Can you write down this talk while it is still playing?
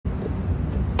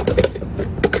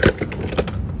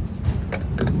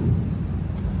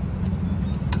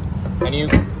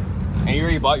And you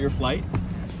already bought your flight?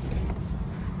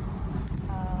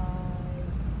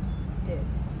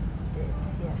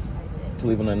 Yes, I did. To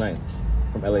leave on the 9th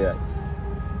from LAX?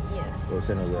 Yes. Or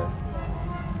San Jose? I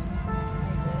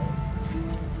did.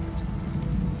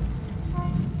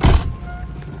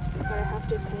 But I have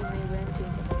to pay my rent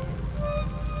in Japan.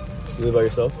 You live by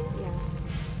yourself? Yeah.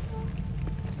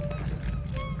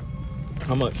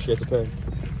 How much you have to pay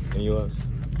in US?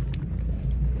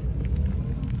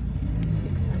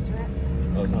 600.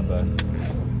 Oh, it's not bad.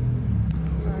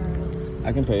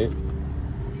 I can pay it.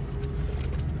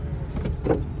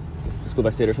 Just go by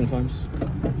theater sometimes.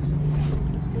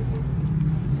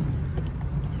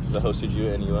 So they hosted you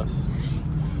in US?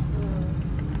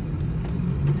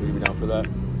 Would you be down for that? I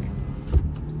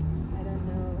don't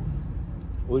know.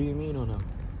 What do you mean, oh no?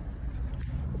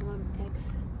 Because my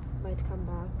ex might come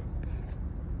back.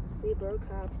 We broke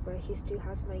up, but he still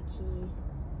has my key.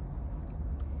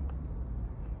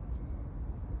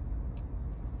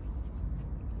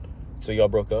 So y'all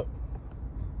broke up?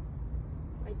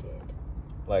 I did.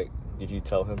 Like, did you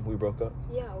tell him we broke up?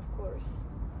 Yeah, of course.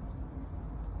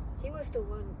 He was the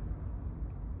one.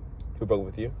 Who broke up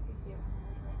with you? Yeah.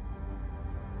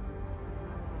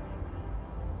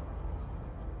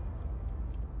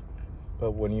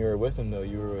 But when you were with him, though,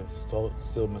 you were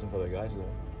still messing with other guys, though.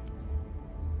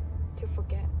 To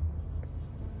forget.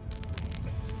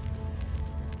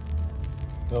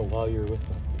 No, while you were with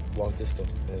him, long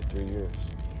distance, 3 years,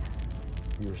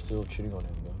 you were still cheating on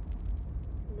him,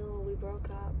 though. No, we broke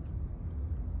up.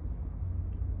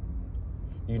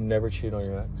 You never cheated on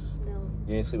your ex? No.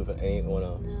 You didn't sleep with anyone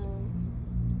else?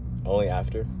 No. Only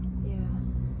after? Yeah.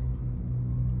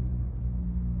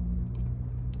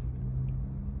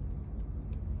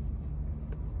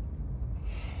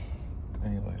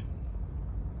 Anyway.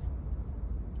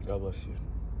 God bless you.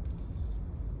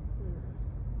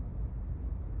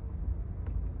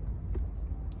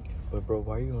 But bro,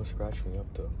 why are you gonna scratch me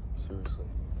up though? Seriously.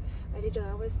 I didn't know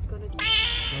I was gonna do. No,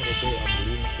 but bro, I'm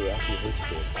bleeding so it actually hurts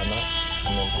still. I'm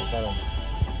kind of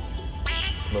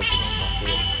smoking on my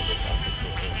foot, but it actually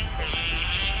still hurts. So,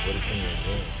 what is in your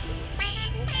veins, bro?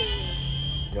 Nothing.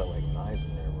 You got like knives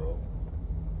in there, bro.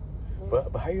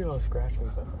 But how are you gonna scratch me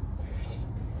stuff?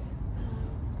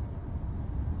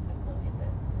 I'm not in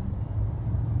that.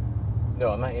 No,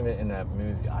 I'm not even in that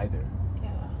mood either. Yeah.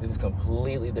 This is a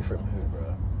completely different mood,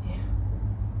 bro. Yeah.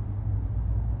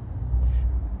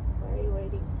 What are you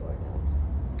waiting for now?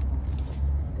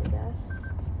 I guess.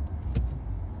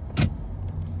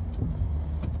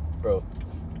 Bro,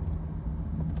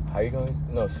 how are you going to...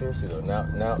 No, seriously though. Now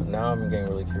I'm getting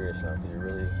really curious now because you're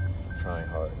really trying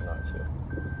hard not to.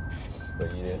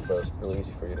 But you didn't. But it's really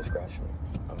easy for you to scratch me.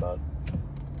 I'm about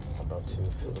to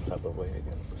feel the type of way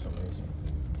again for some reason.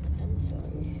 I'm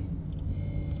sorry.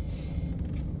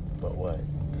 But what?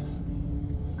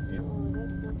 Oh,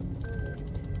 that's not the point.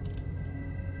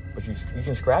 But you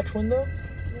can scratch one though?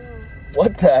 No.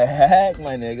 What the heck,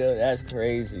 my nigga? That's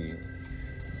crazy.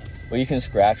 Well, you can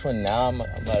scratch one now. I'm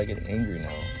about to get angry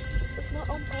now. It's not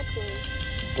on purpose.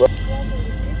 Bro. Scratching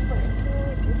is different,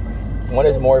 totally different. One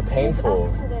is more painful.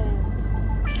 It's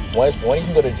accident. One you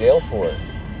can go to jail for it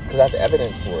because I have the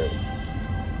evidence for it.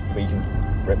 But you can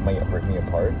rip me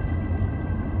apart.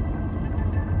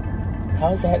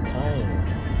 How's that kind?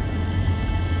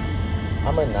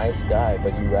 I'm a nice guy,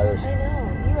 but you rather. I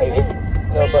know. You're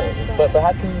nice. No, but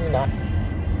how can you not?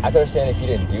 I can understand if you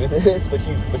didn't do this, but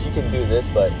you can do this,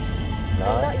 but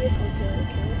not. I'm not used to jail,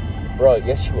 okay? Bro,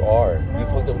 yes you are. No. You've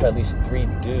hooked up with at least 3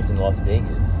 dudes in Las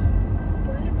Vegas.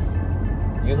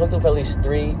 What? You hooked up with at least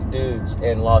 3 dudes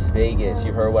in Las Vegas.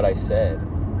 You heard what I said.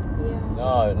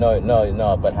 Yeah.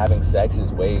 No. But having sex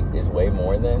is way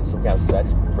more than. So we can have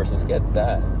sex versus get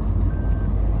that.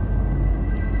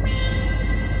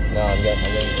 No, I'm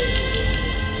getting.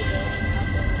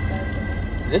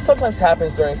 This sometimes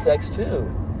happens during sex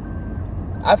too.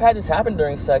 I've had this happen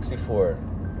during sex before.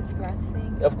 The scratch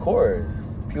thing? Of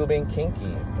course. People being kinky.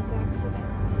 It's an accident.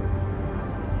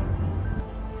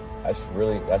 That's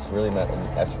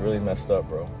really messed up,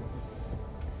 bro.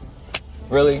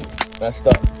 Really messed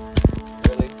up.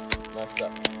 Really messed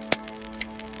up.